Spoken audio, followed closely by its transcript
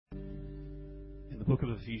the book of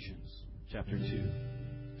Ephesians, chapter 2,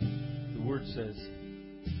 the Word says,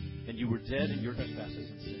 "And you were dead in your trespasses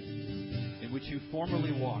and sins, in which you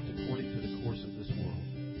formerly walked according to the course of this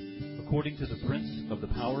world, according to the prince of the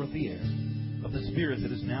power of the air, of the spirit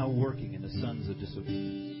that is now working in the sons of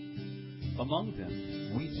disobedience. Among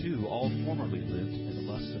them, we too all formerly lived in the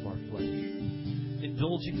lusts of our flesh,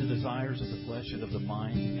 indulging the desires of the flesh and of the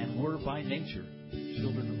mind, and were by nature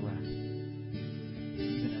children of wrath,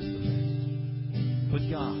 even as the rest. But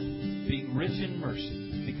God, being rich in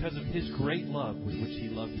mercy, because of His great love with which He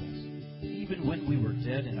loved us, even when we were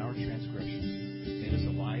dead in our transgressions, made us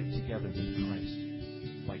alive together with Christ.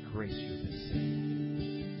 By grace you have been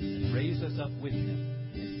saved, and raised us up with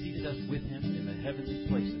Him, and seated us with Him in the heavenly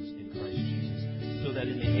places in Christ Jesus, so that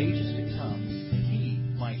in the ages to come He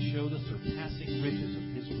might show the surpassing riches of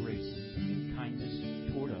His grace and kindness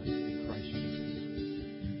toward us in Christ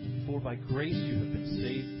Jesus. For by grace you have been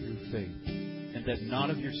saved through faith, and that not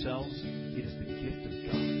of yourselves, it is the gift of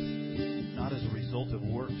God, not as a result of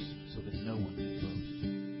works, so that no one can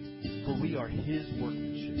boast. For we are His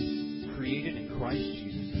workmanship, created in Christ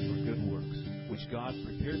Jesus for good works, which God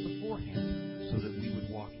prepared beforehand so that we would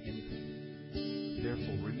walk in them.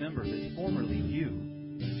 Therefore remember that formerly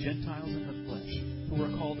you, Gentiles in the flesh, who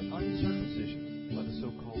are called uncircumcision by the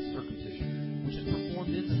so-called circumcision, which is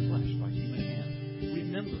performed in the flesh by human hand,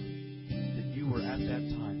 remember that you were at that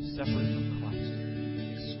time separate from Christ,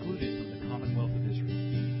 excluded from the commonwealth of Israel,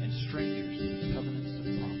 and strangers to the covenants of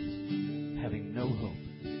promise, having no hope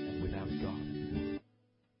and without God.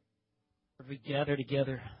 We gather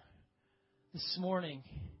together this morning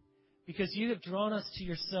because you have drawn us to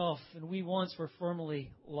yourself, and we once were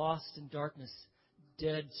formerly lost in darkness,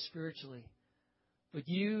 dead spiritually. But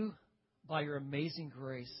you, by your amazing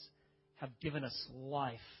grace, have given us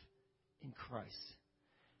life in Christ.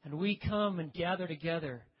 And we come and gather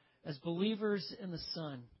together as believers in the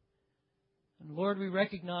Son. And Lord, we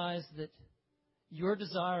recognize that your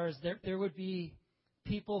desire is that there would be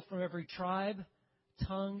people from every tribe,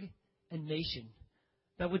 tongue, and nation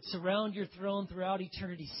that would surround your throne throughout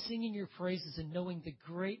eternity, singing your praises and knowing the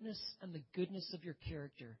greatness and the goodness of your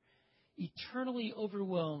character, eternally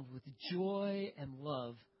overwhelmed with joy and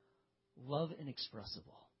love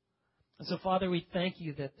inexpressible. And so, Father, we thank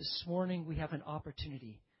you that this morning we have an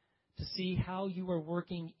opportunity to see how you are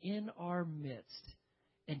working in our midst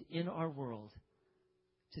and in our world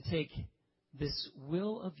to take this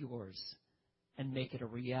will of yours and make it a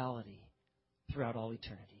reality throughout all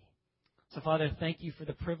eternity. So, Father, thank you for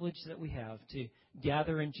the privilege that we have to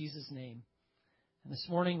gather in Jesus' name. And this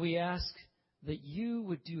morning we ask that you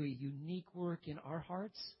would do a unique work in our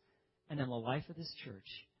hearts and in the life of this church.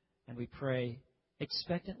 And we pray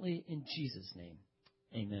expectantly in Jesus' name.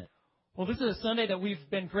 Amen. Well, this is a Sunday that we've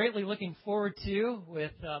been greatly looking forward to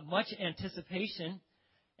with much anticipation.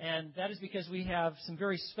 And that is because we have some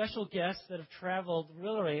very special guests that have traveled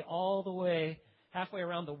really all the way halfway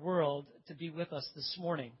around the world to be with us this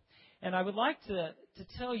morning. And I would like to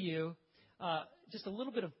tell you just a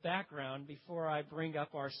little bit of background before I bring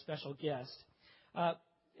up our special guest.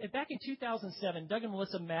 Back in 2007, Doug and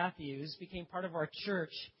Melissa Matthews became part of our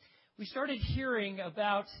church. We started hearing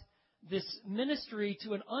about this ministry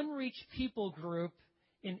to an unreached people group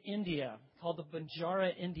in India called the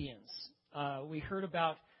Banjara Indians. We heard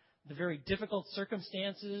about the very difficult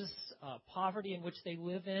circumstances, poverty in which they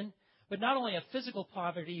live in, but not only a physical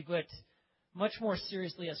poverty, but much more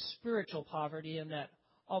seriously a spiritual poverty, in that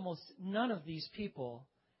almost none of these people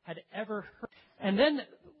had ever heard. And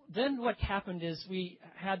then what happened is we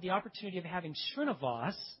had the opportunity of having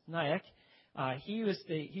Srinivas Nayak.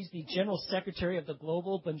 He's the General Secretary of the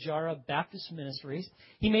Global Banjara Baptist Ministries.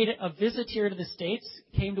 He made a visit here to the States,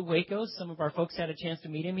 came to Waco. Some of our folks had a chance to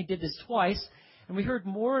meet him. He did this twice, and we heard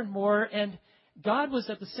more and more. And God was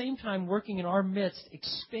at the same time working in our midst,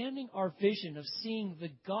 expanding our vision of seeing the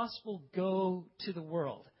gospel go to the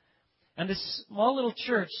world. And this small little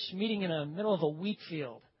church meeting in the middle of a wheat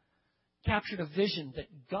field captured a vision that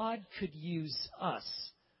God could use us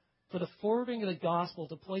for the forwarding of the gospel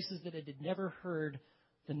to places that it had never heard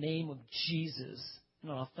the name of Jesus in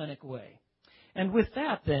an authentic way. And with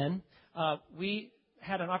that, then, we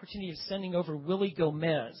had an opportunity of sending over Willie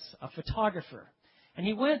Gomez, a photographer. And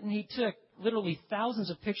he went and he took literally thousands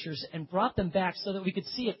of pictures and brought them back so that we could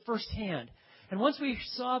see it firsthand. And once we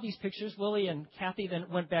saw these pictures, Willie and Kathy then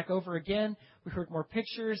went back over again. We heard more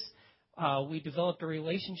pictures. We developed a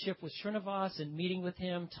relationship with Srinivas and meeting with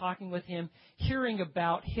him, talking with him, hearing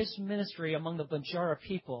about his ministry among the Banjara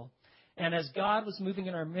people. And as God was moving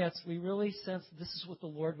in our midst, we really sensed this is what the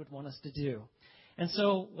Lord would want us to do. And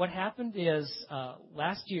so what happened is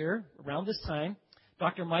last year, around this time,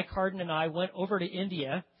 Dr. Mike Harden and I went over to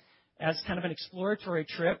India as kind of an exploratory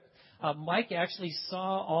trip. Mike actually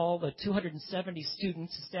saw all the 270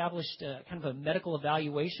 students, established kind of a medical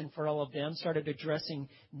evaluation for all of them, started addressing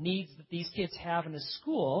needs that these kids have in a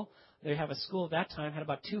school. They have a school at that time, had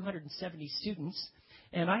about 270 students.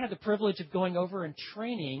 And I had the privilege of going over and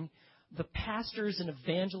training the pastors and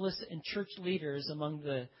evangelists and church leaders among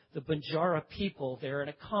the Banjara people there at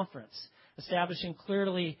a conference, establishing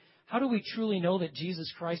clearly how do we truly know that Jesus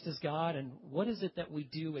Christ is God, and what is it that we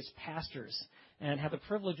do as pastors, and have the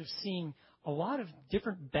privilege of seeing a lot of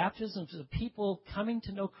different baptisms of people coming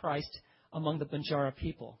to know Christ among the Banjara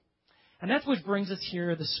people. And that's what brings us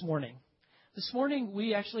here this morning. This morning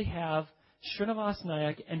we actually have Srinivas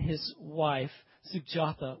Nayak and his wife,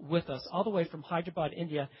 Sujatha, with us, all the way from Hyderabad,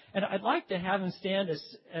 India. And I'd like to have him stand as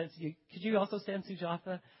you. Could you also stand,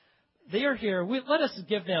 Sujatha? They are here. Let us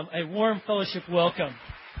give them a warm fellowship welcome.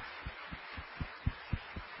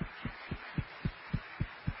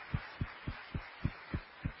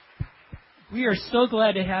 We are so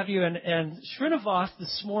glad to have you. And Srinivas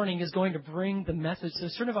this morning is going to bring the message. So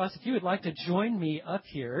Srinivas, if you would like to join me up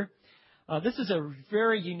here, this is a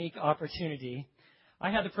very unique opportunity.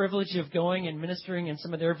 I had the privilege of going and ministering in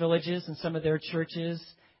some of their villages and some of their churches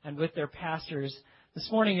and with their pastors. This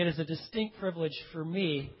morning it is a distinct privilege for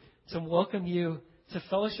me to welcome you to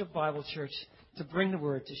Fellowship Bible Church, to bring the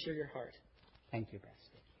word, to share your heart. Thank you, Pastor.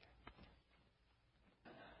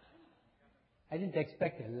 I didn't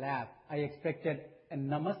expect a laugh. I expected a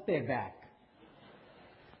namaste back.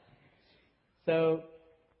 So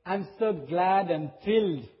I'm so glad and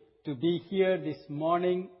thrilled to be here this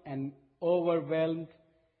morning and overwhelmed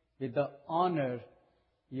with the honor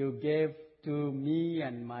you gave to me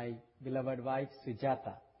and my beloved wife,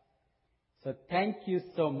 Sujatha. So thank you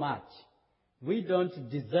so much. We don't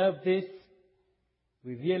deserve this.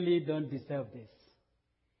 We really don't deserve this.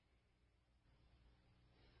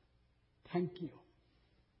 Thank you.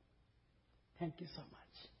 Thank you so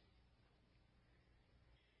much.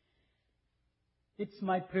 It's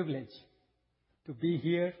my privilege to be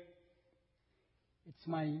here. It's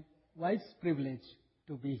my wife's privilege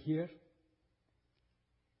to be here.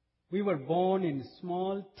 We were born in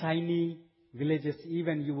small, tiny villages.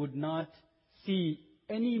 Even you would not see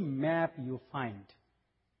any map you find.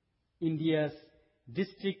 India's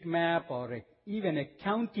district map or even a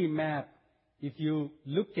county map, if you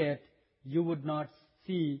look at, you would not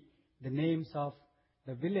see the names of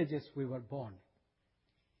the villages we were born.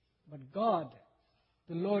 But God,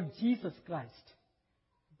 the Lord Jesus Christ,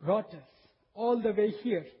 brought us all the way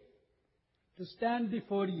here to stand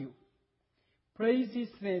before you, praise His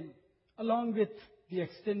name, along with the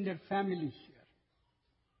extended family here.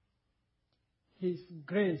 His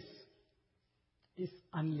grace is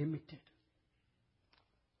unlimited.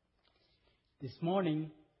 This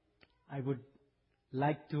morning, I would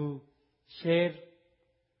like to share,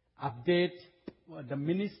 update the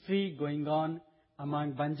ministry going on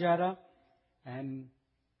among Banjara. And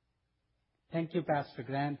thank you, Pastor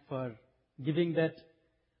Grant, for giving that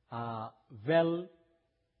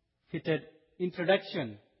well-fitted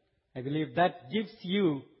introduction. I believe that gives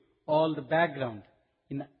you all the background.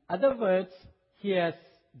 In other words, he has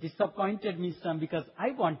disappointed me some because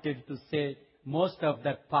I wanted to say most of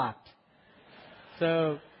that part.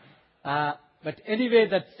 So, but anyway,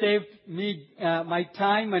 that saved me my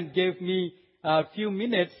time and gave me a few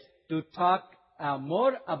minutes to talk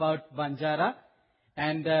more about Banjara.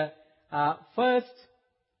 And first,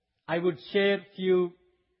 I would share a few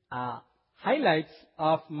highlights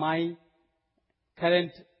of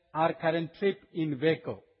our current trip in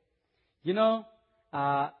Waco. You know,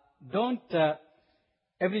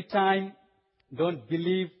 every time, don't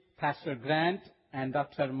believe Pastor Grant and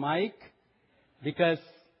Dr. Mike, because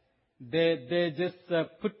they just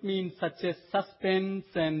put me in such a suspense.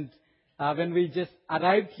 And when we just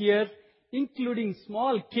arrived here, including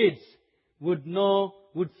small kids would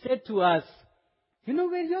say to us, "You know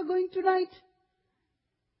where you're going tonight?"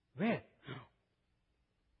 "Where?"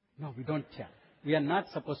 "No, we don't tell. We are not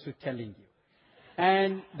supposed to telling you."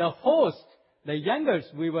 And the host, the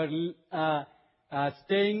youngers, we were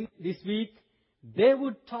staying this week, they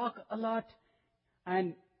would talk a lot,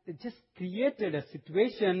 and it just created a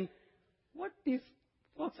situation. What these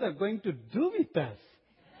folks are going to do with us?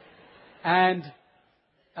 And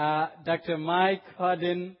Dr. Mike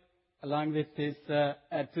Harden, along with his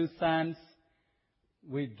 2 sons,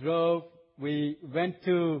 we went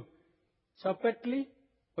to Chipotle.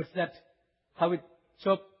 What's that? How it?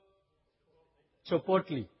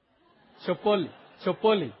 Chipotle.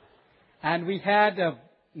 And we had a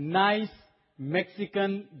nice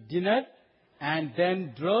Mexican dinner and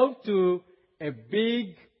then drove to a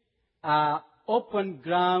big open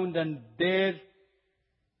ground, and there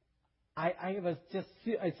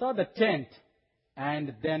I saw the tent,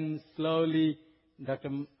 and then slowly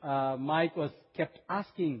Dr. Mike kept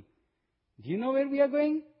asking, "Do you know where we are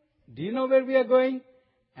going? Do you know where we are going?"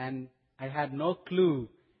 And I had no clue.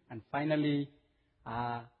 And finally,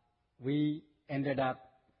 we ended up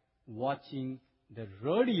watching the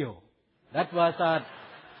rodeo. That was our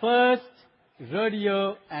first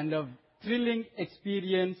rodeo and a thrilling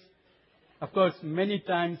experience. Of course, many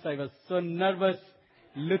times I was so nervous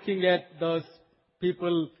looking at those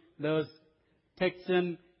people, those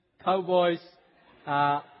Texan cowboys,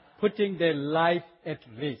 putting their life at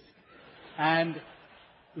risk. And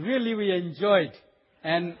really we enjoyed.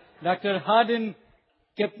 And Dr. Hardin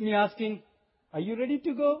kept me asking, "Are you ready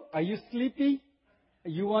to go? Are you sleepy?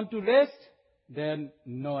 You want to rest?" Then,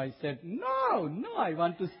 no, I said, no, I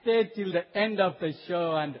want to stay till the end of the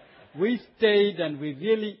show. And we stayed and we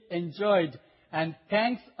really enjoyed. And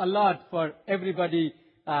thanks a lot for everybody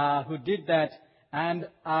who did that. And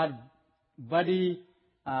our buddy,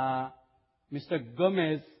 Mr.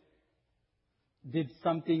 Gomez, did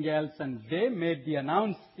something else, and they made the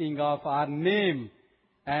announcing of our name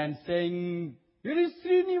and saying, "Here is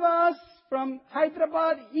Srinivas from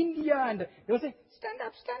Hyderabad, India." And they were saying, "Stand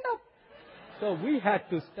up, stand up." So we had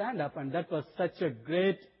to stand up, and that was such a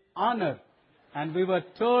great honor. And we were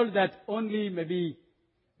told that only maybe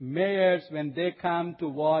mayors, when they come to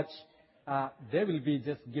watch, they will be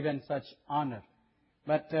just given such honor.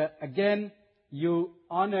 But again, you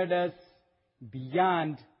honored us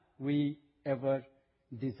beyond we ever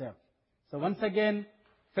deserve. So once again,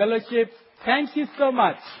 fellowship, thank you so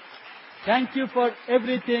much. Thank you for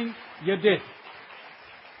everything you did.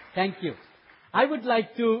 Thank you. I would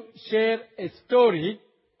like to share a story,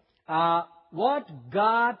 what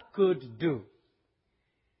God could do.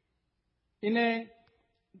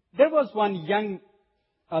 There was one young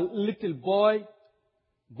little boy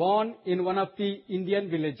born in one of the Indian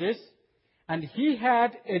villages, and he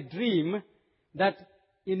had a dream that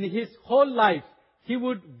in his whole life he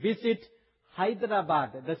would visit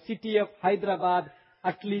Hyderabad, the city of Hyderabad,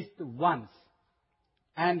 at least once.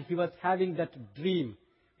 And he was having that dream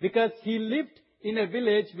because he lived in a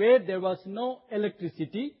village where there was no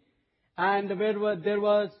electricity and where there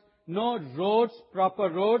was no roads, proper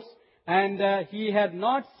roads, and he had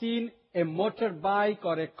not seen a motorbike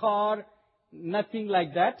or a car, nothing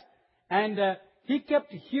like that. And he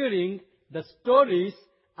kept hearing the stories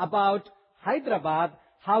about Hyderabad,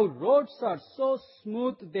 how roads are so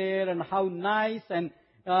smooth there and how nice, and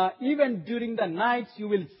even during the nights you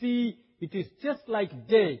will see it is just like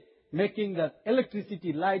day, making the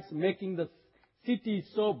electricity lights, making the city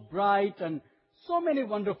so bright, and so many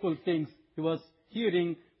wonderful things he was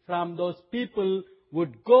hearing from those people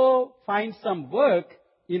would go find some work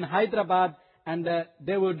in Hyderabad, and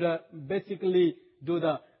they would basically do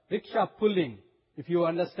the rickshaw pulling. If you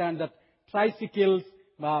understand that tricycles,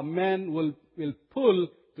 men will pull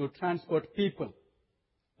to transport people,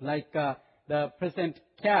 like the present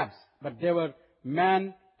cabs, but they were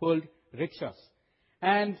man-pulled rickshaws.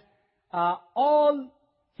 And all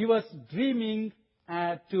he was dreaming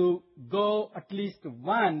to go at least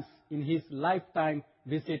once in his lifetime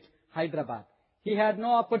visit Hyderabad. He had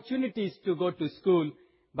no opportunities to go to school,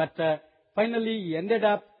 but finally he ended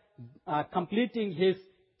up completing his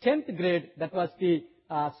 10th grade. That was the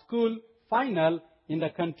school final in the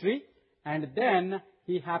country. And then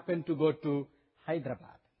he happened to go to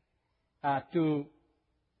Hyderabad to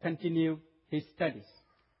continue his studies.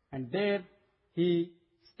 And there he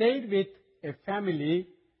stayed with a family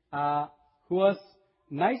who was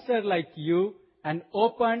nicer like you, and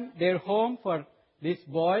opened their home for this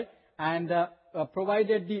boy, and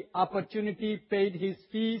provided the opportunity, paid his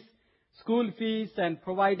fees, school fees, and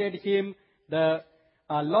provided him the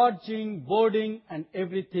lodging, boarding, and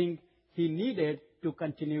everything he needed to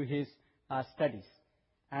continue his studies.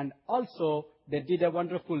 And also, they did a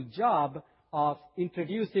wonderful job of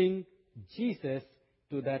introducing Jesus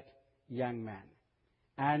to that young man.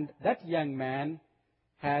 And that young man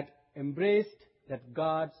had embraced that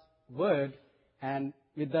God's word, and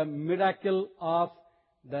with the miracle of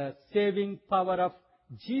the saving power of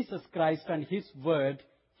Jesus Christ and His word,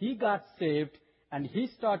 he got saved and he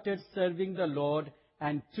started serving the Lord,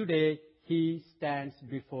 and today he stands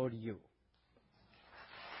before you.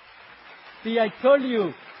 See, I told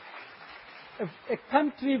you, a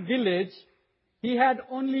country village, he had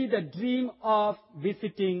only the dream of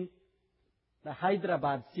visiting the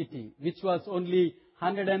Hyderabad city, which was only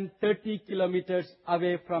 130 kilometers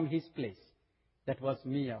away from his place. That was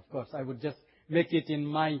me, of course. I would just make it in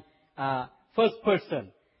my first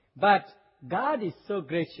person. But God is so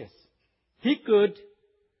gracious. He could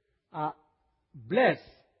bless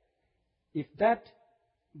if that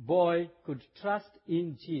boy could trust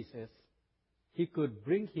in Jesus. He could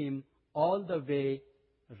bring him all the way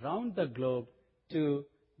around the globe to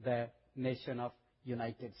the nation of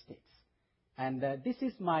United States. And this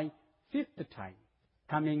is my 5th time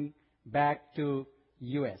coming back to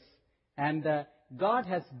U.S. And God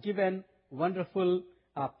has given wonderful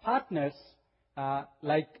partners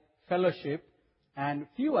like Fellowship and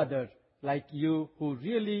few others like you who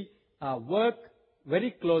really work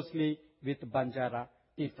very closely with Banjara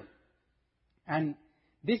people. And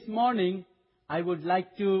this morning, I would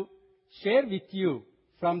like to share with you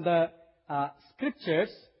from the scriptures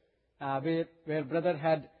where brother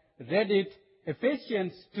had read it,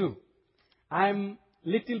 Ephesians 2. I'm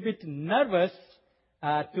little bit nervous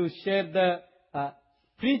to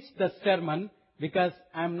preach the sermon because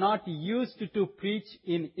I'm not used to preach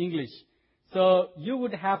in English. So you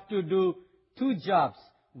would have to do 2 jobs.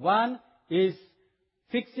 One is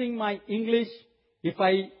fixing my English. If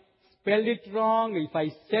I spelled it wrong, if I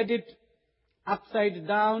said it upside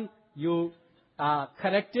down, you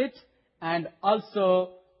correct it. And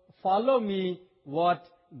also follow me what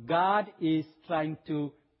God is trying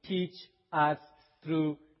to teach us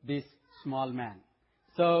through this small man.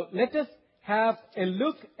 So let us have a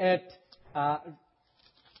look at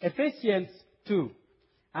Ephesians 2.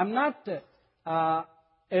 I'm not a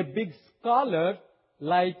big scholar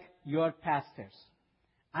like your pastors.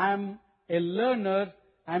 I'm a learner.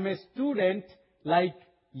 I'm a student like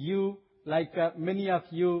you, like many of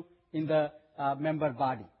you in the member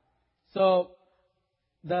body. So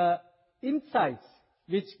the insights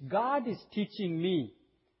which God is teaching me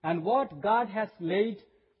and what God has laid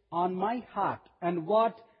on my heart and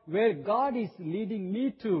where God is leading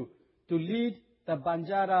me to lead the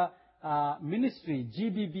Banjara ministry,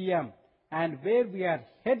 GBBM, and where we are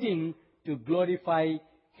heading to glorify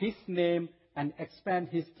His name and expand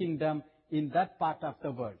His kingdom in that part of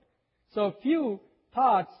the world. So a few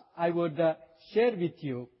thoughts I would share with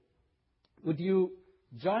you. Would you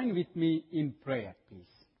join with me in prayer, please?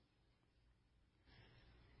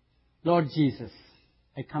 Lord Jesus,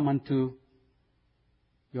 I come unto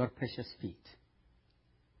your precious feet.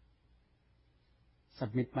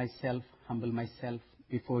 Submit myself, humble myself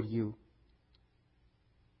before you,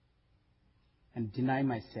 and deny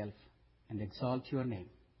myself and exalt your name.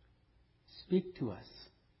 Speak to us,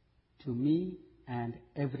 to me and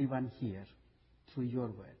everyone here through your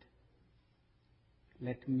word.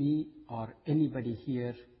 Let me or anybody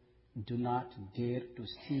here do not dare to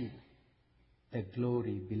steal the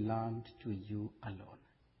glory belonged to you alone.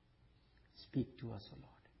 Speak to us, O Lord.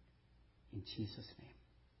 In Jesus'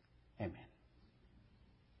 name, amen.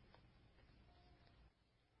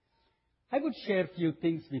 I would share a few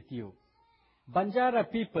things with you. Banjara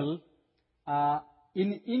people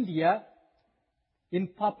in India, in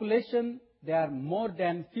population, they are more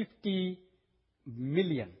than 50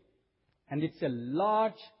 million. And it's a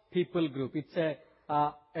large people group. It's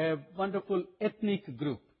a wonderful ethnic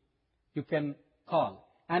group, you can call.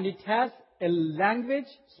 And it has a language,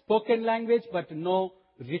 spoken language, but no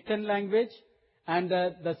written language. And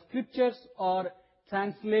the scriptures are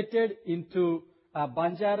translated into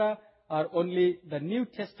Banjara, or only the New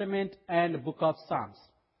Testament and Book of Psalms.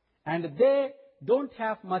 And they don't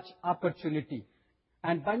have much opportunity.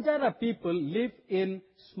 And Banjara people live in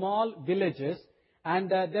small villages, and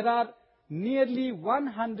there are nearly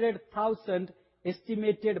 100,000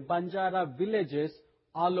 estimated Banjara villages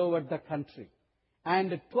all over the country.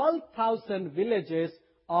 And 12,000 villages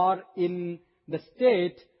are in the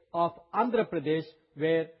state of Andhra Pradesh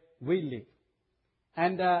where we live.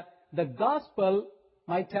 And the gospel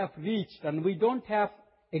might have reached, and we don't have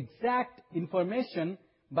exact information,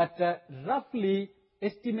 but roughly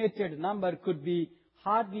estimated number could be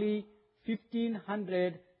hardly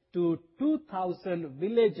 1,500 to 2,000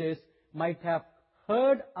 villages might have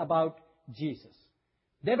heard about Jesus.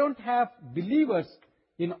 They don't have believers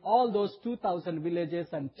in all those 2,000 villages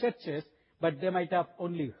and churches, but they might have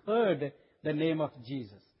only heard the name of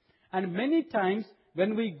Jesus. And many times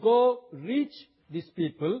when we go reach these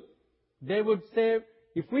people, they would say,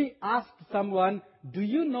 if we ask someone, do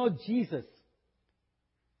you know Jesus?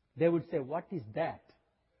 They would say, what is that?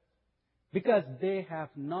 Because they have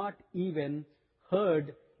not even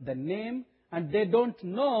heard the name, and they don't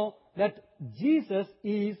know that Jesus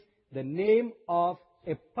is the name of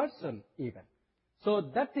a person even. So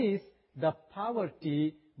that is the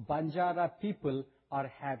poverty Banjara people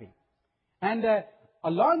are having. And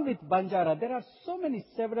along with Banjara, there are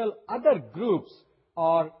several other groups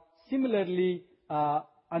are similarly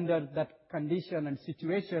under that condition and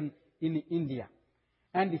situation in India.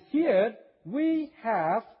 And here we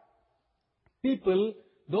have people,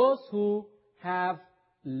 those who have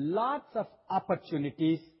lots of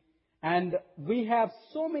opportunities, and we have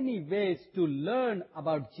so many ways to learn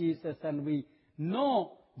about Jesus, and we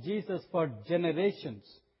know Jesus for generations.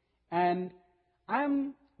 And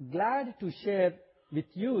I'm glad to share with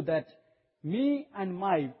you that me and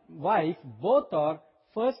my wife both are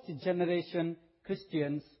first generation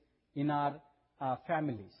Christians in our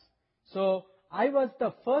families. So I was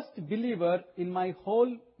the first believer in my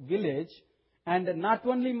whole village, and not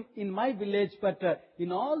only in my village, but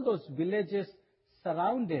in all those villages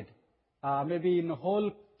surrounded, maybe in the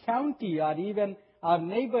whole county or even our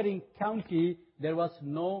neighboring county, there was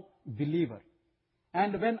no believer.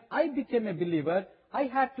 And when I became a believer, I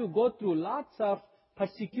had to go through lots of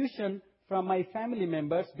persecution from my family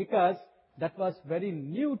members because that was very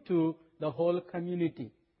new to the whole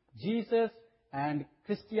community. Jesus and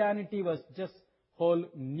Christianity was just whole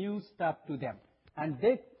new stuff to them. And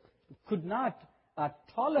they could not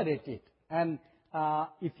tolerate it. And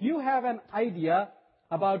if you have an idea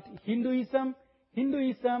about Hinduism,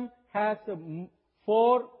 Hinduism has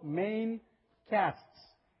 4 main castes.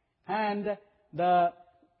 And the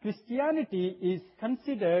Christianity is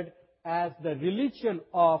considered as the religion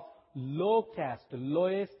of low caste,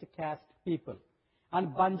 lowest caste people.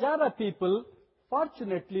 And Banjara people,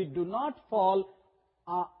 fortunately, do not fall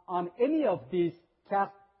on any of these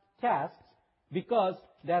castes because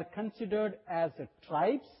they are considered as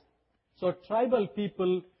tribes. So tribal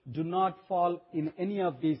people do not fall in any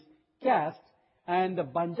of these castes. And the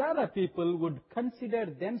Banjara people would consider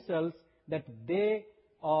themselves that they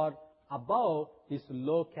are above these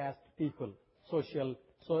low caste people,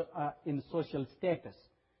 in social status.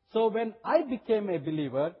 So when I became a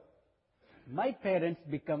believer, my parents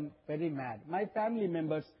became very mad. My family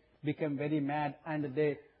members became very mad, and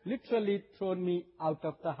they literally thrown me out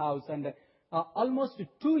of the house. And almost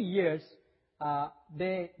 2 years,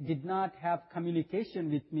 they did not have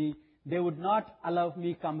communication with me. They would not allow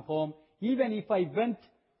me come home. Even if I went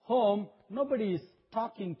home, nobody is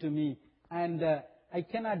talking to me. And I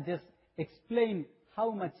cannot just explain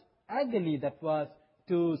how much agony that was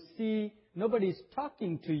to see nobody is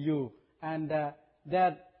talking to you, and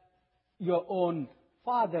that your own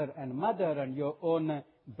father and mother and your own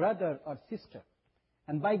brother or sister.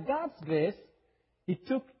 And by God's grace, it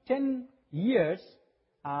took 10 years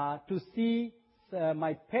to see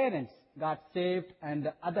my parents got saved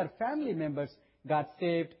and other family members got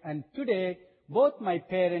saved. And today, both my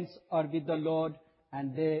parents are with the Lord,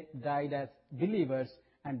 and they died as believers.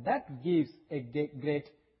 And that gives a great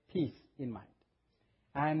peace in mind.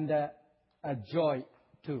 And a joy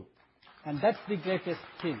too. And that's the greatest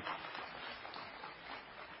thing.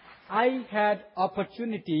 I had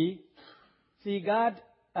opportunity. See, God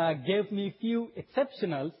gave me few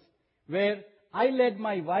exceptionals where I led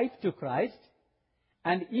my wife to Christ,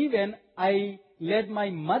 and even I led my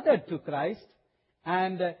mother to Christ,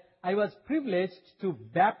 and I was privileged to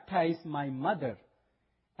baptize my mother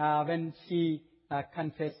when she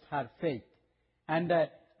confessed her faith. And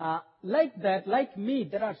like that, like me,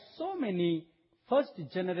 there are so many first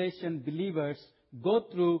generation believers go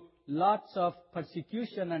through lots of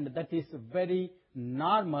persecution, and that is very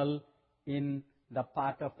normal in the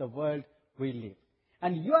part of the world we live.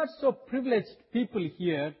 And you are so privileged people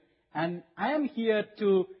here, and I am here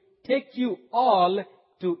to take you all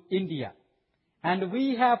to India. And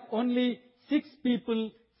we have only 6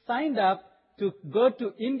 people signed up to go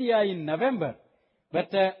to India in November.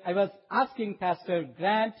 But I was asking Pastor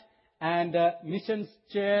Grant and missions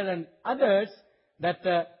chair and others that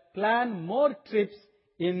plan more trips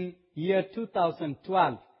in year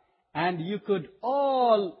 2012. And you could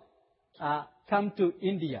all come to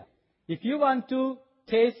India. If you want to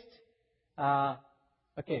taste,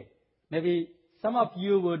 maybe some of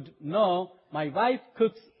you would know my wife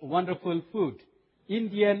cooks wonderful food,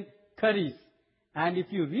 Indian curries. And if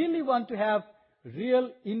you really want to have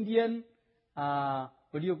real Indian,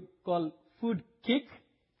 food kick,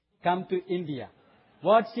 come to India.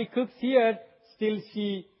 What she cooks here, still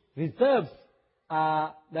she reserves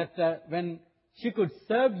when she could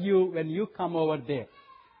serve you when you come over there.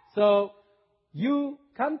 So you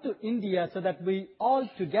come to India so that we all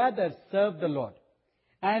together serve the Lord.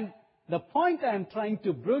 And the point I am trying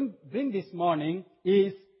to bring this morning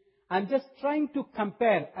is, I'm just trying to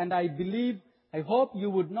compare, and I hope you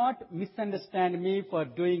would not misunderstand me for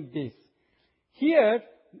doing this. Here,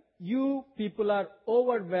 you people are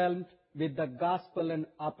overwhelmed with the gospel and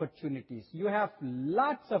opportunities. You have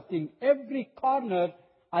lots of things. Every corner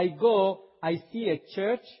I go, I see a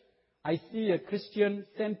church, I see a Christian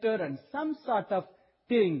center and some sort of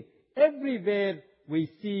thing everywhere we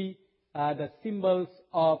see the symbols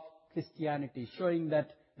of Christianity, showing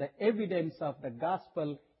that the evidence of the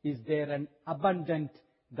gospel is there and abundant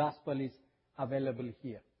gospel is available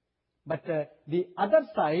here. But the other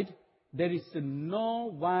side, there is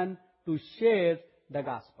no one to share the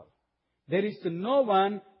gospel. There is no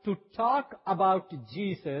one to talk about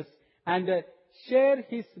Jesus and share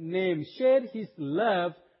His name, share His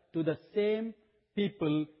love to the same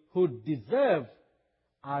people who deserve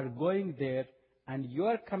are going there, and you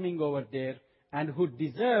are coming over there, and who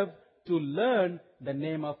deserve to learn the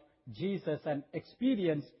name of Jesus and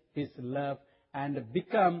experience His love and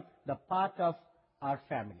become the part of our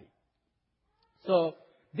family. So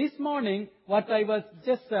this morning, what I was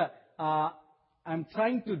just I'm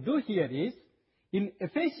trying to do here is, in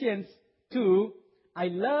Ephesians 2, I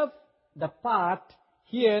love the part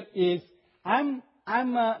here is, I'm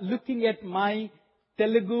looking at my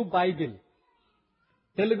Telugu Bible,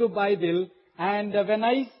 and when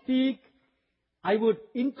I speak, I would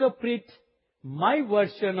interpret my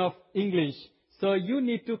version of English. So you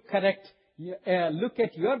need to look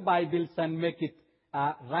at your Bibles and make it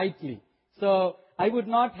rightly. So I would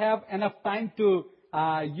not have enough time to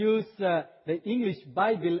use the English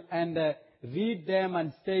Bible and read them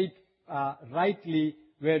and say it rightly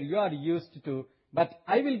where you are used to. But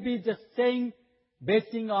I will be just saying,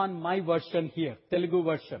 basing on my version here, Telugu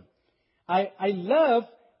version. I love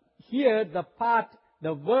here the part,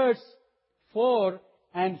 the verse 4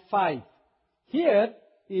 and 5. Here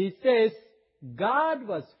it says, God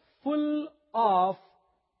was full of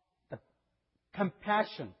the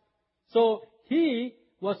compassion. So He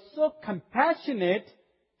was so compassionate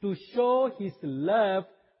to show His love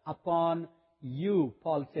upon you,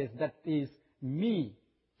 Paul says, that is me.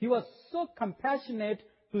 He was so compassionate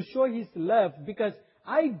to show His love because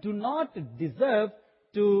I do not deserve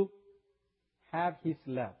to have His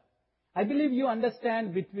love. I believe you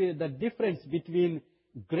understand the difference between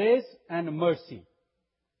grace and mercy.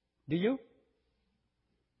 Do you?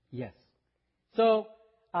 Yes. So,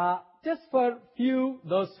 just for few,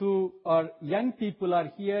 those who are young people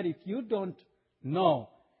are here, if you don't know,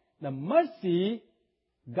 the mercy,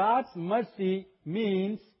 God's mercy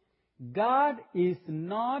means God is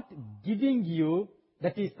not giving you,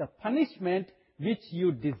 that is the punishment which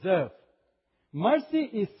you deserve. Mercy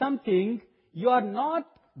is something you are not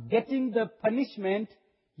getting the punishment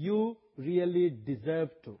you really deserve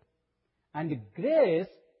to. And grace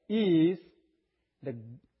is the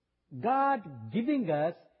God giving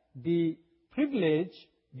us the privilege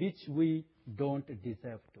which we don't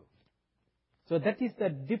deserve to. So that is the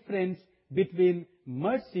difference between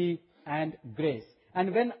mercy and grace.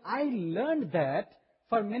 And when I learned that,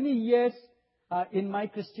 for many years in my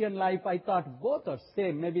Christian life, I thought both are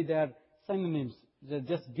same. Maybe they are synonyms. They're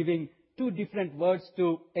just giving two different words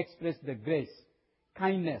to express the grace,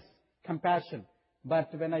 kindness, compassion.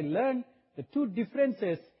 But when I learned the two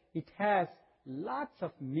differences, it has lots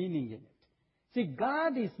of meaning in it. See,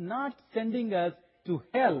 God is not sending us to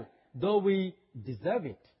hell, though we deserve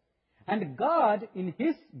it. And God, in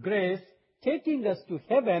His grace, taking us to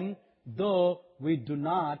heaven, though we do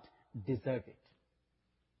not deserve it.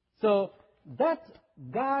 So, that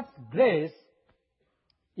God's grace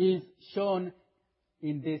is shown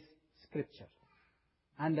in this scripture.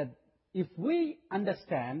 And if we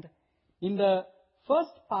understand, in the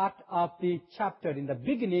first part of the chapter, in the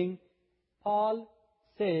beginning, Paul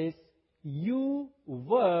says, you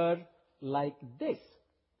were like this.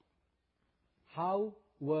 How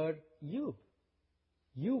were you?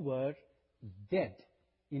 You were dead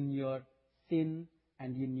in your sin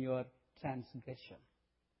and in your transgression.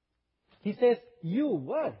 He says, you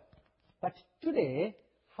were. But today,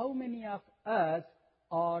 how many of us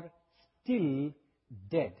are still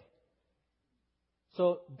dead?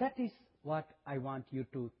 So that is what I want you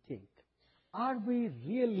to think. Are we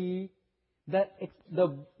really,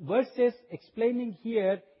 the verses explaining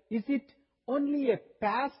here, is it only a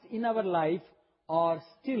past in our life or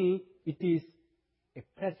still it is a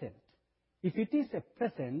present? If it is a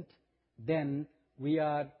present, then we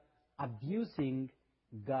are abusing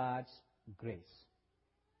God's grace.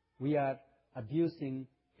 We are abusing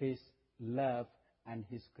His love and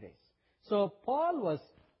His grace. So Paul was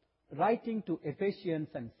writing to Ephesians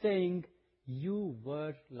and saying, you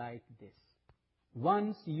were like this.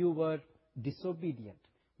 Once you were disobedient.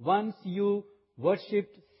 Once you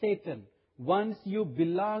worshipped Satan. Once you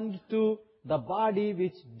belonged to the body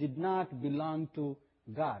which did not belong to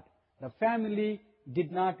God. The family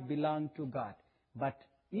did not belong to God. But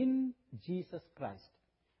in Jesus Christ,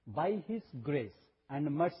 by His grace and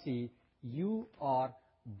mercy, you are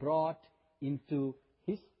brought into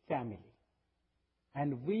His family.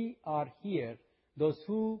 And we are here, those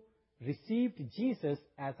who received Jesus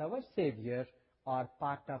as our Savior are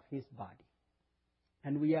part of His body.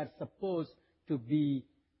 And we are supposed to be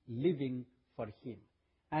living for Him.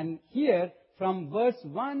 And here, from verse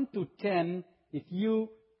 1 to 10, if you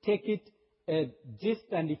take it a gist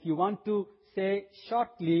and if you want to say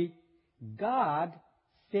shortly, God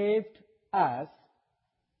saved us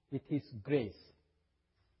with His grace.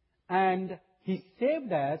 And He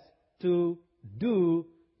saved us to do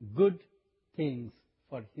good things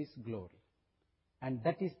for His glory. And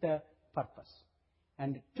that is the purpose.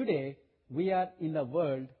 And today, we are in a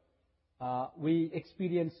world, we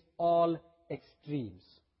experience all extremes.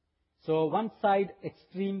 So one side,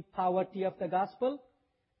 extreme poverty of the gospel,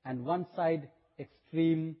 and one side,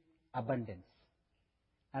 extreme abundance.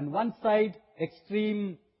 And one side,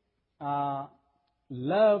 extreme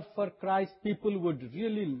love for Christ, people would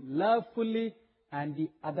really love fully, and the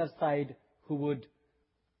other side, who would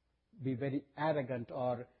be very arrogant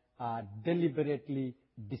or deliberately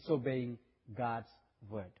disobeying God's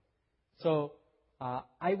word. So,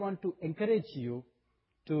 I want to encourage you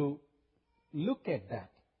to look at that.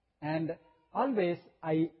 And always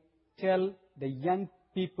I tell the young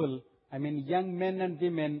people, young men and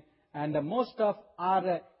women, and most of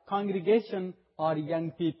our congregation are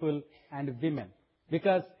young people and women.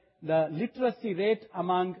 Because the literacy rate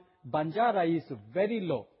among Banjara is very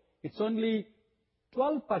low. It's only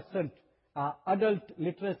 12% adult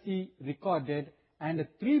literacy recorded and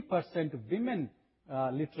 3% women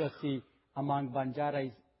literacy among Banjara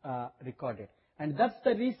is recorded. And that's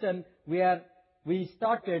the reason we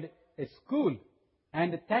started a school.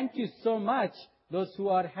 And thank you so much, those who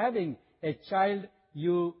are having a child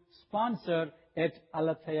you sponsor at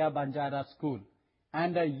Alathaya Banjara School.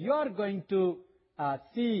 And you are going to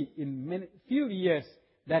see in few years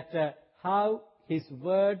that how His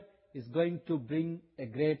Word is going to bring a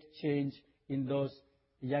great change in those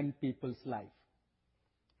young people's life.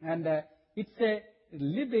 And it's a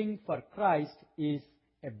living for Christ is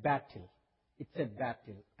a battle. It's a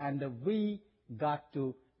battle. And we got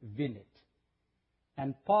to win it.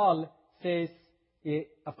 And Paul says,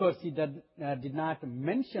 of course he did not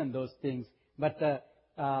mention those things, but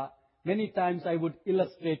many times I would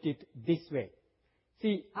illustrate it this way.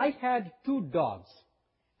 See, I had 2 dogs,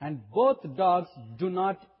 and both dogs do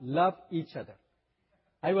not love each other.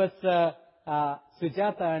 I was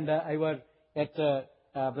Sujata and I were at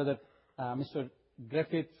Brother Mr.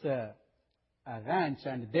 Griffith's ranch,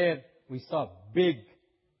 and there we saw big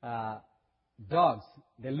dogs.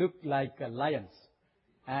 They looked like lions.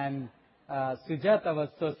 And Sujata was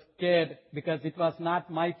so scared because it was not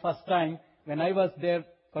my first time. When I was there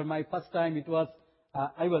for my first time, it was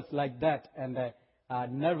I was like that and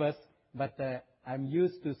nervous, but I'm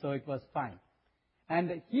used to, so it was fine.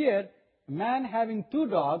 And here, man having 2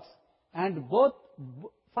 dogs, and both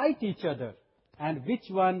fight each other. And which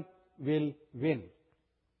one will win?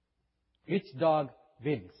 Which dog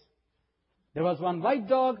wins? There was one white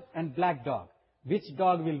dog and black dog. Which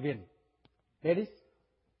dog will win? Ladies?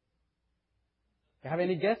 You have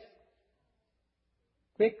any guess?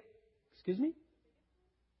 Quick. Excuse me?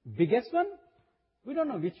 Biggest one? We don't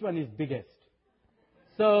know which one is biggest.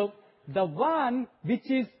 So, the one which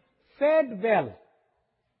is fed well,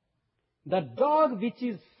 the dog which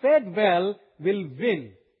is fed well will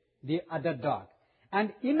win the other dog.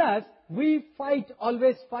 And in us, we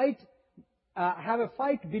always have a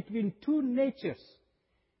fight between 2 natures,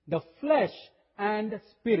 the flesh and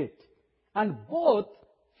spirit. And both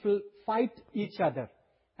fight each other.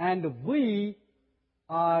 And we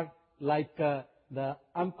are like the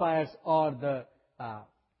umpires or the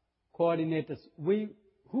coordinators.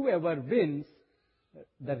 Whoever wins,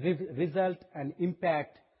 the result and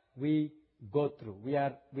impact we go through. We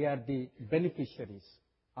are the beneficiaries.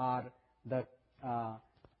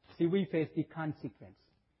 We face the consequence.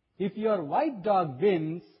 If your white dog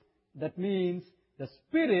wins, that means the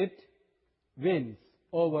spirit wins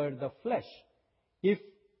over the flesh. If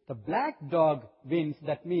the black dog wins,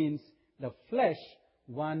 that means the flesh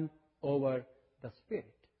won over the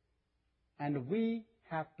spirit. And we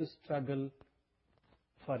have to struggle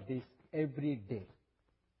for this every day.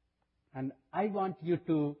 And I want you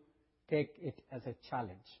to take it as a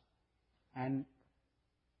challenge and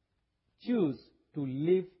choose to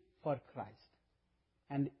live for Christ.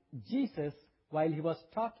 And Jesus, while He was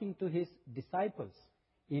talking to His disciples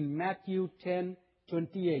in Matthew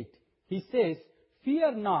 10:28, He says,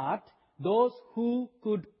 "Fear not those who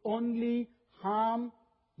could only harm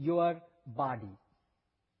your body."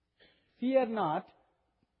 Fear not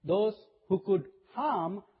those who could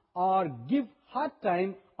harm or give hard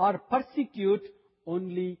time or persecute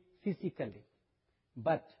only physically.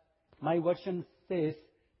 But my version says,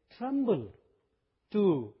 tremble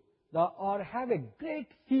to or have a great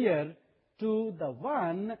fear to the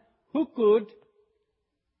one who could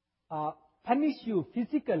punish you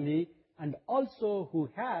physically and also who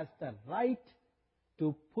has the right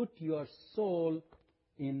to put your soul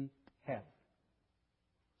in hell.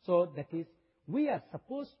 So that is, we are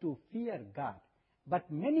supposed to fear God. But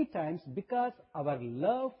many times, because our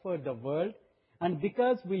love for the world and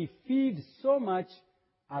because we feed so much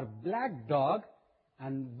our black dog,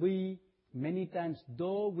 and we many times,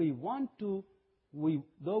 though we want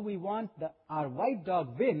our white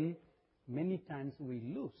dog win, many times we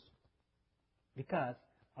lose because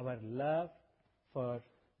our love for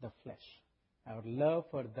the flesh, our love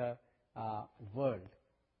for the world.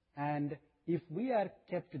 And if we are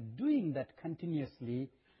kept doing that continuously,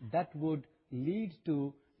 that would lead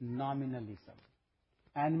to nominalism.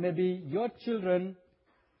 And maybe your children,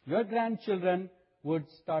 your grandchildren would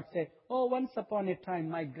start saying, oh, once upon a time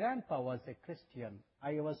my grandpa was a Christian.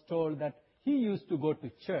 I was told that he used to go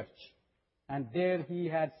to church and there he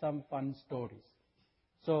had some fun stories.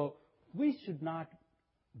 So we should not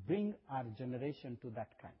bring our generation to that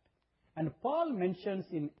kind. And Paul mentions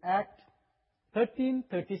in Acts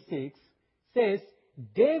 13:36, says,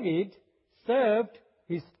 David served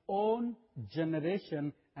his own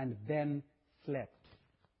generation and then slept.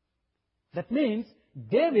 That means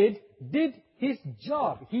David did his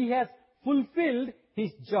job. He has fulfilled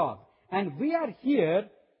his job. And we are here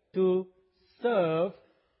to serve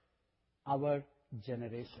our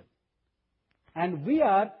generation. And we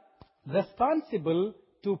are responsible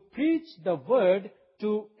to preach the word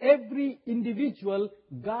to every individual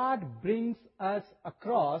God brings us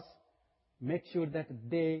across. Make sure that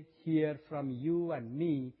they hear from you and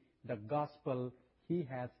me the gospel He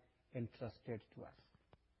has entrusted to us.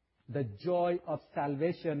 The joy of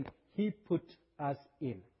salvation He put us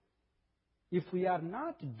in. If we are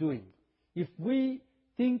not doing, if we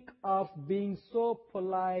think of being so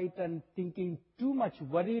polite and thinking too much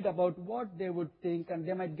worried about what they would think and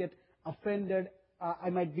they might get offended, I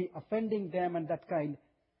might be offending them and that kind,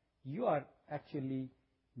 you are actually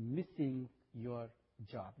missing your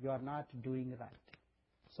job. You are not doing right.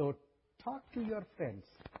 So talk to your friends,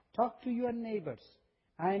 talk to your neighbors,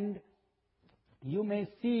 and you may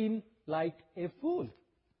seem like a fool.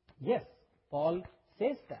 Yes, Paul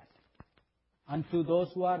says that. And to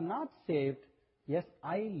those who are not saved, yes,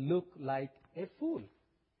 I look like a fool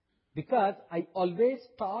because I always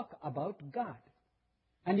talk about God.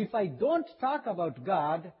 And if I don't talk about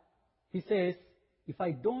God, he says, if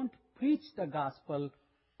I don't preach the gospel,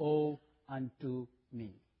 woe unto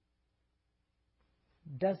me.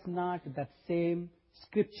 Does not that same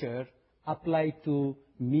scripture apply to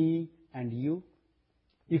me and you?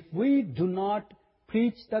 If we do not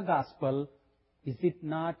preach the gospel, is it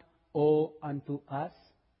not woe unto us?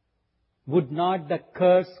 Would not the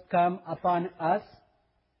curse come upon us?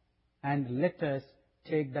 And let us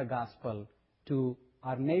take the gospel to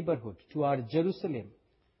our neighborhood, to our Jerusalem,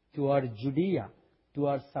 to our Judea, to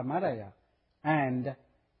our Samaria, and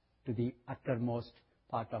to the uttermost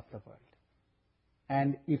part of the world.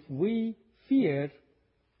 And if we fear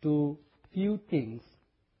to few things,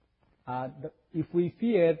 if we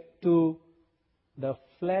fear to the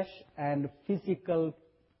flesh and physical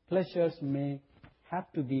pleasures may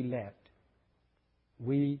have to be left,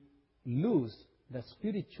 we lose the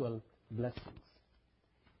spiritual blessings.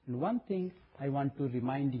 And one thing I want to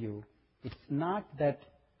remind you, it's not that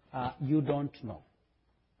you don't know.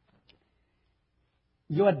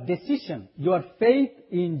 Your decision, your faith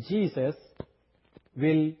in Jesus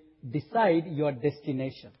will decide your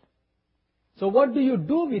destination. So what do you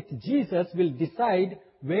do with Jesus will decide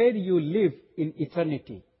where you live in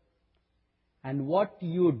eternity. And what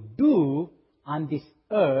you do on this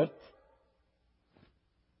earth,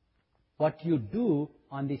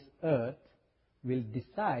 will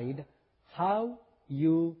decide how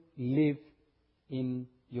you live in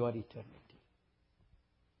your eternity.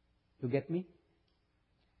 You get me?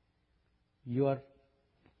 Your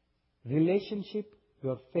relationship,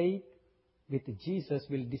 your faith with Jesus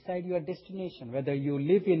will decide your destination, whether you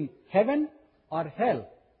live in heaven or hell.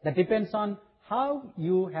 That depends on how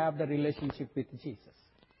you have the relationship with Jesus.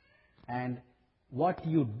 And what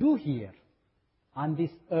you do here on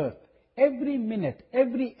this earth, every minute,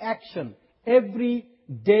 every action, every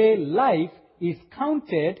day life is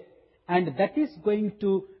counted, and that is going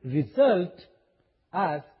to result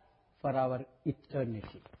us for our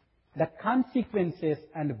eternity. The consequences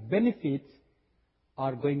and benefits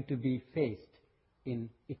are going to be faced in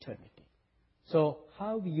eternity. So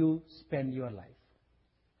how do you spend your life?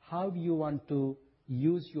 How do you want to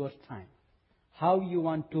use your time? how you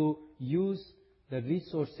want to use the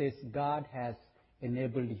resources God has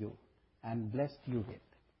enabled you and blessed you with.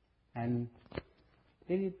 And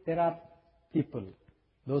there are people,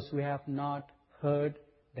 those who have not heard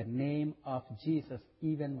the name of Jesus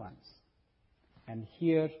even once. And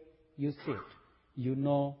here you sit. You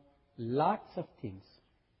know lots of things.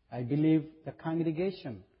 I believe the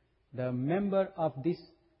congregation, the member of this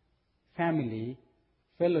family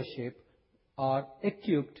fellowship are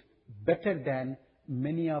equipped better than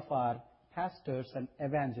many of our pastors and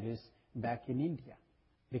evangelists back in India,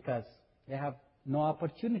 because they have no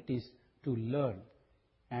opportunities to learn.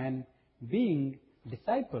 And being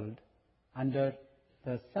discipled under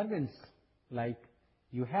the servants like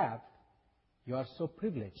you have, you are so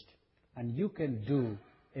privileged, and you can do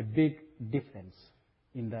a big difference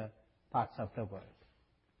in the parts of the world.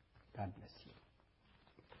 God bless you.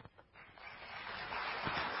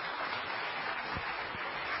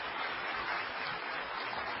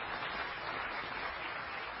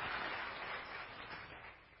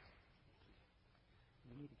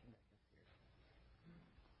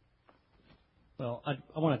 Well,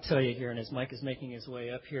 I want to tell you here, and as Mike is making his way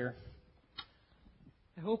up here,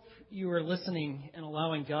 I hope you are listening and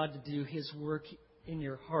allowing God to do His work in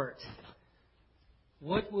your heart.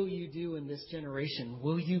 What will you do in this generation?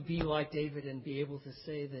 Will you be like David and be able to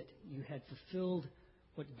say that you had fulfilled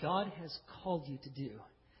what God has called you to do?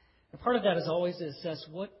 And part of that is always to assess,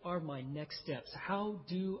 what are my next steps? How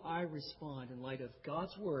do I respond in light of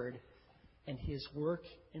God's Word and His work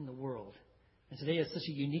in the world? And today is such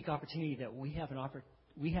a unique opportunity that we have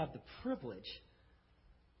the privilege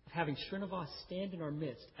of having Srinivas stand in our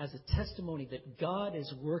midst as a testimony that God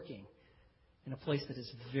is working in a place that is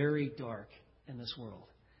very dark in this world.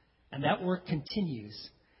 And that work continues.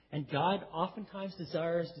 And God oftentimes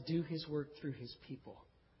desires to do His work through His people.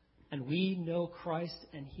 And we know Christ,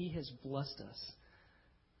 and He has blessed us.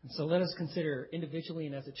 And so let us consider individually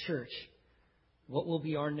and as a church, what will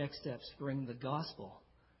be our next steps to bring the gospel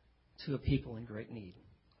to a people in great need.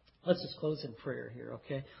 Let's just close in prayer here,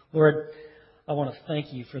 okay? Lord, I want to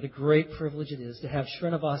thank You for the great privilege it is to have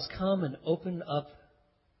Srinivas come and open up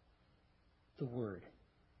the Word,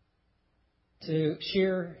 to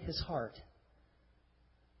share his heart,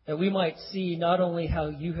 that we might see not only how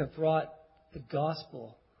You have brought the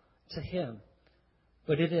gospel to him,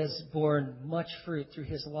 but it has borne much fruit through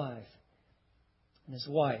his life and his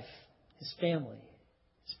wife, his family,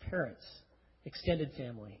 his parents, extended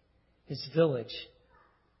family, his village,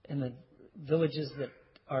 and the villages that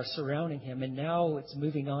are surrounding him. And now it's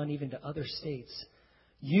moving on even to other states.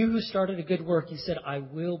 You who started a good work, You said, I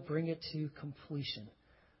will bring it to completion.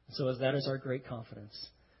 And so that is our great confidence.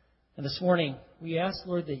 And this morning, we ask,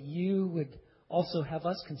 Lord, that You would also have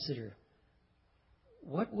us consider,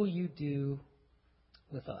 what will You do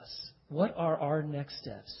with us? What are our next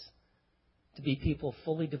steps to be people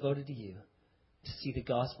fully devoted to You, to see the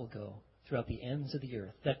gospel go throughout the ends of the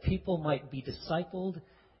earth, that people might be discipled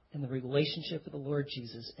in the relationship with the Lord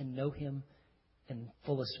Jesus and know Him in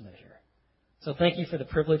fullest measure. So thank You for the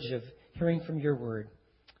privilege of hearing from Your word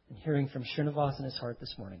and hearing from Srinivas in his heart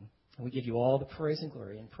this morning. And we give You all the praise and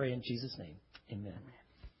glory and pray in Jesus' name. Amen.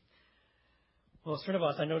 Well,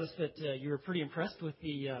 Srinivas, I noticed that you were pretty impressed with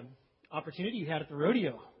the opportunity you had at the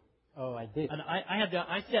rodeo. Oh, I did. And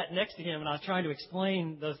I sat next to him, and I was trying to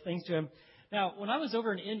explain those things to him. Now, when I was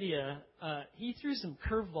over in India, he threw some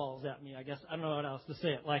curveballs at me, I guess. I don't know what else to say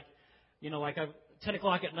it. Like 10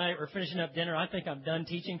 o'clock at night, we're finishing up dinner. I think I'm done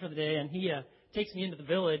teaching for the day. And he takes me into the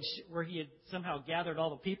village where he had somehow gathered all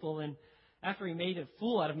the people. And after he made a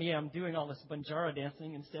fool out of me, I'm doing all this Banjara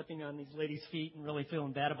dancing and stepping on these ladies' feet and really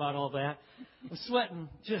feeling bad about all that.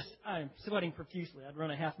 I'm sweating profusely. I'd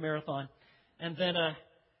run a half marathon. And then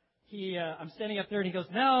I'm standing up there, and he goes,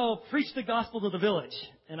 now preach the gospel to the village.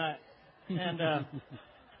 And I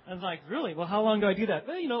was like, really? Well, how long do I do that?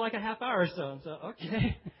 Well, like a half hour or so. And so,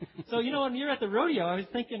 okay. So, when you're at the rodeo, I was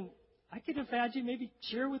thinking, I could have had you maybe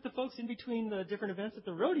share with the folks in between the different events at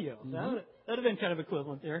the rodeo. Mm-hmm. That would have been kind of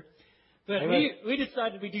equivalent there. But we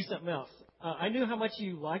decided we'd do something else. I knew how much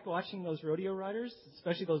you like watching those rodeo riders,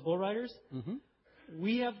 especially those bull riders. Mm-hmm.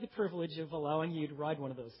 We have the privilege of allowing you to ride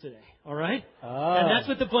one of those today, all right? Oh. And that's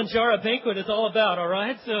what the Banjara banquet is all about, all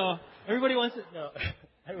right? So everybody wants to... No,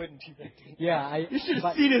 I wouldn't do that. Yeah, you should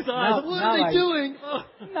have seen his eyes. What are they doing? Oh.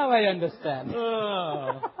 Now I understand.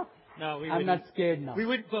 Oh. No, I'm not scared now. We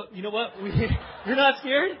would, but you know what? You're not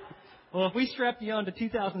scared? Well, if we strapped you on to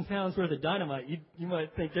 2,000 pounds worth of dynamite, you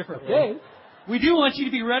might think differently. Okay. We do want you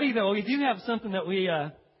to be ready, though. We do have something that we...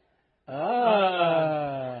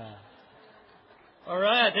 All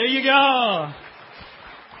right, there you go.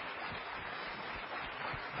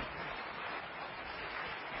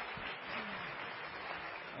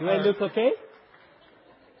 Do I look okay?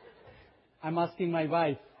 I'm asking my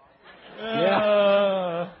wife.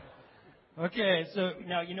 Yeah. Okay, so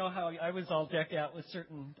now you know how I was all decked out with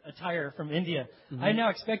certain attire from India. Mm-hmm. I now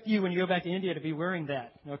expect you, when you go back to India, to be wearing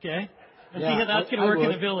that, okay? And Yeah, see how that's going to I work in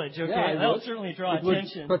would. the village, okay? Yeah, I That'll would. certainly draw It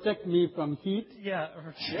attention. would protect me from heat. Yeah,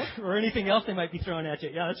 or anything else they might be throwing at you.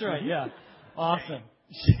 Yeah, that's right, yeah. Awesome.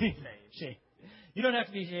 Shame. You don't have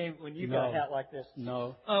to be ashamed when you've got a hat like this.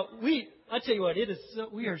 No. I tell you what,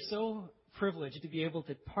 we are so privileged to be able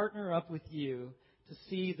to partner up with you to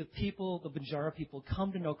see the people, the Banjara people,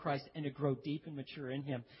 come to know Christ and to grow deep and mature in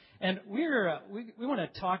Him. And we want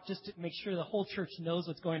to talk just to make sure the whole church knows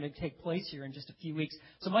what's going to take place here in just a few weeks.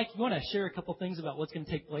 So, Mike, you want to share a couple things about what's going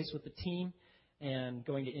to take place with the team and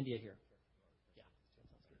going to India here?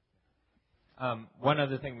 One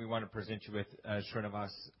other thing we want to present you with,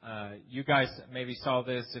 Srinivas. You guys maybe saw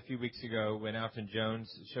this a few weeks ago when Alton Jones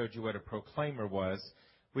showed you what a proclaimer was.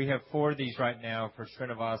 We have 4 of these right now for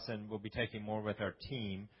Srinivas, and we'll be taking more with our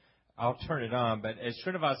team. I'll turn it on. But as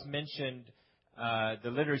Srinivas mentioned, the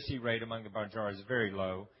literacy rate among the Banjara is very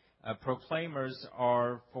low. Proclaimers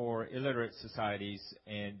are for illiterate societies,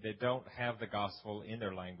 and they don't have the gospel in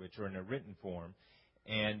their language or in a written form.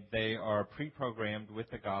 And they are pre-programmed with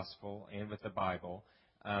the gospel and with the Bible.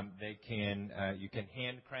 You can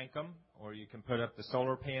hand crank them, or you can put up the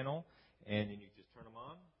solar panel, and then you just turn them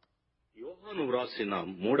on. యోహాను వ్రాసిన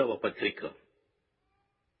 3వ పత్రిక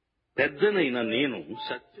పెద్దనైన నేను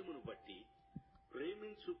సత్యమును బట్టి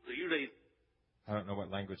ప్రేమించు ప్రియుడై. I don't know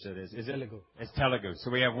what language that is. Is it Telugu? It's Telugu.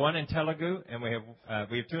 So we have 1 in Telugu, and we have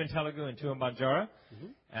 2 in Telugu and 2 in Banjara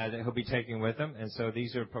that he'll be taking with him. And so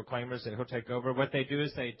these are proclaimers that he'll take over. What they do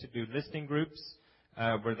is they do listening groups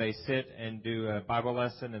where they sit and do a Bible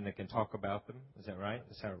lesson, and they can talk about them. Is that right?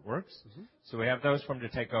 That's how it works. So we have those for him to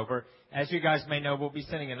take over. As you guys may know, we'll be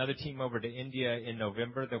sending another team over to India in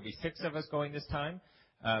November. There'll be 6 of us going this time.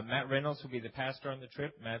 Matt Reynolds will be the pastor on the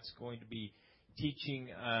trip. Matt's going to be teaching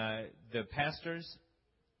the pastors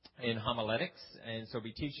in homiletics, and so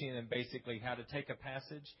be teaching them basically how to take a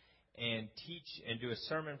passage and teach and do a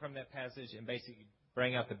sermon from that passage and basically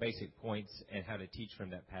bring out the basic points and how to teach from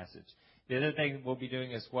that passage. The other thing we'll be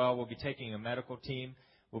doing as well, we'll be taking a medical team.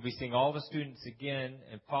 We'll be seeing all the students again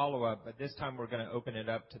and follow up, but this time we're going to open it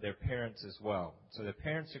up to their parents as well. So the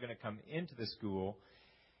parents are going to come into the school.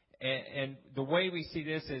 And the way we see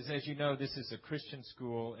this is, as you know, this is a Christian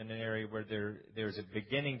school in an area where there's a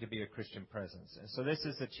beginning to be a Christian presence. And so this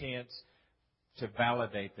is a chance to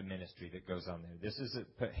validate the ministry that goes on there. This is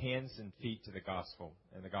put hands and feet to the gospel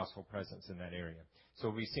and the gospel presence in that area. So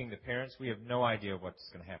we'll be seeing the parents. We have no idea what's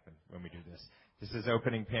going to happen when we do this. This is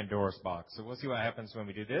opening Pandora's box. So we'll see what happens when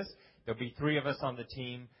we do this. There'll be 3 of us on the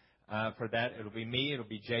team. For that, it'll be me, it'll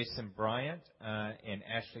be Jason Bryant, and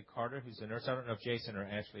Ashley Carter, who's a nurse. I don't know if Jason or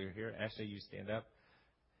Ashley are here. Ashley, you stand up.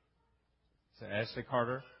 So Ashley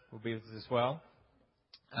Carter will be with us as well.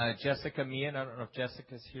 Jessica Meehan, I don't know if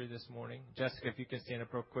Jessica's here this morning. Jessica, if you can stand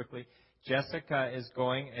up real quickly. Jessica is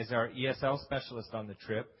going as our ESL specialist on the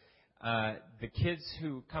trip. The kids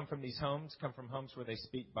who come from these homes come from homes where they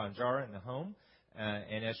speak Banjara in the home.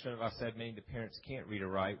 And as Srinivas said, many of the parents can't read or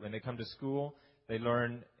write. When they come to school, they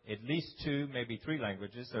learn at least 2, maybe 3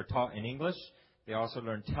 languages. They're taught in English. They also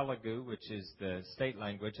learn Telugu, which is the state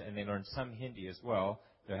language, and they learn some Hindi as well.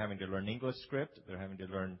 They're having to learn English script. They're having to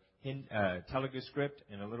learn Telugu script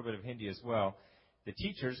and a little bit of Hindi as well. The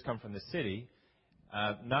teachers come from the city,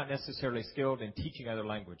 not necessarily skilled in teaching other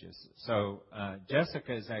languages. So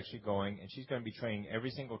Jessica is actually going, and she's going to be training every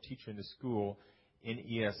single teacher in the school in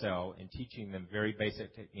ESL and teaching them very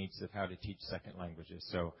basic techniques of how to teach second languages.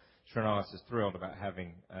 So Srinivas is thrilled about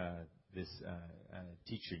having this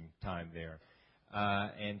teaching time there.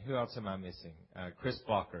 And who else am I missing? Chris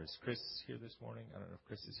Blocker. Is Chris here this morning? I don't know if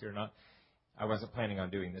Chris is here or not. I wasn't planning on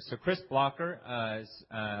doing this. So Chris Blocker is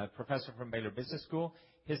a professor from Baylor Business School.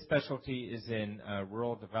 His specialty is in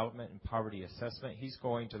rural development and poverty assessment. He's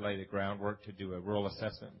going to lay the groundwork to do a rural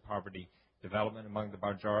assessment and poverty development among the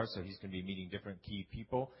Banjara. So he's going to be meeting different key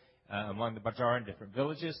people among the Banjara in different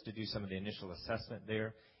villages to do some of the initial assessment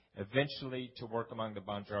there. Eventually to work among the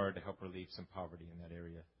Banjara to help relieve some poverty in that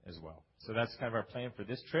area as well. So that's kind of our plan for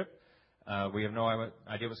this trip. We have no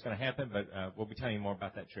idea what's going to happen, but we'll be telling you more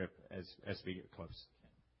about that trip as we get close.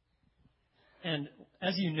 And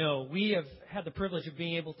as you know, we have had the privilege of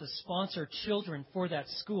being able to sponsor children for that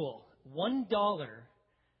school. $1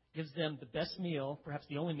 gives them the best meal, perhaps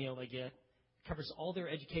the only meal they get, covers all their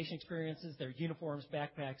education experiences, their uniforms,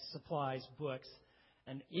 backpacks, supplies, books.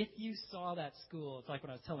 And if you saw that school, it's like what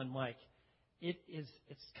I was telling Mike,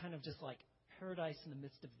 it's kind of just like paradise in the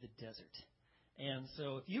midst of the desert. And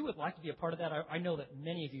so if you would like to be a part of that, I know that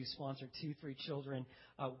many of you sponsor 2, 3 children.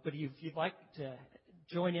 But if you'd like to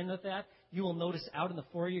join in with that, you will notice out in the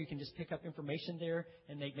foyer you can just pick up information there,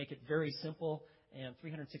 and they make it very simple. And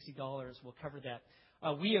 $360 will cover that.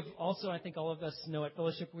 We have also, I think all of us know at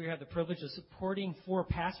Fellowship, we have the privilege of supporting 4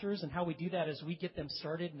 pastors, and how we do that is we get them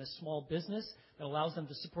started in a small business that allows them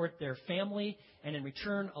to support their family, and in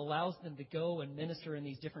return allows them to go and minister in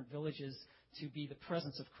these different villages to be the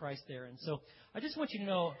presence of Christ there. And so I just want you to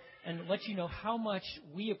know and let you know how much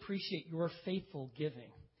we appreciate your faithful giving.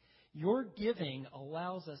 Your giving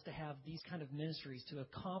allows us to have these kind of ministries to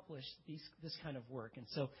accomplish this kind of work. And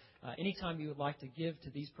so anytime you would like to give to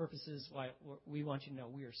these purposes, we want you to know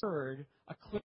we are heard a clear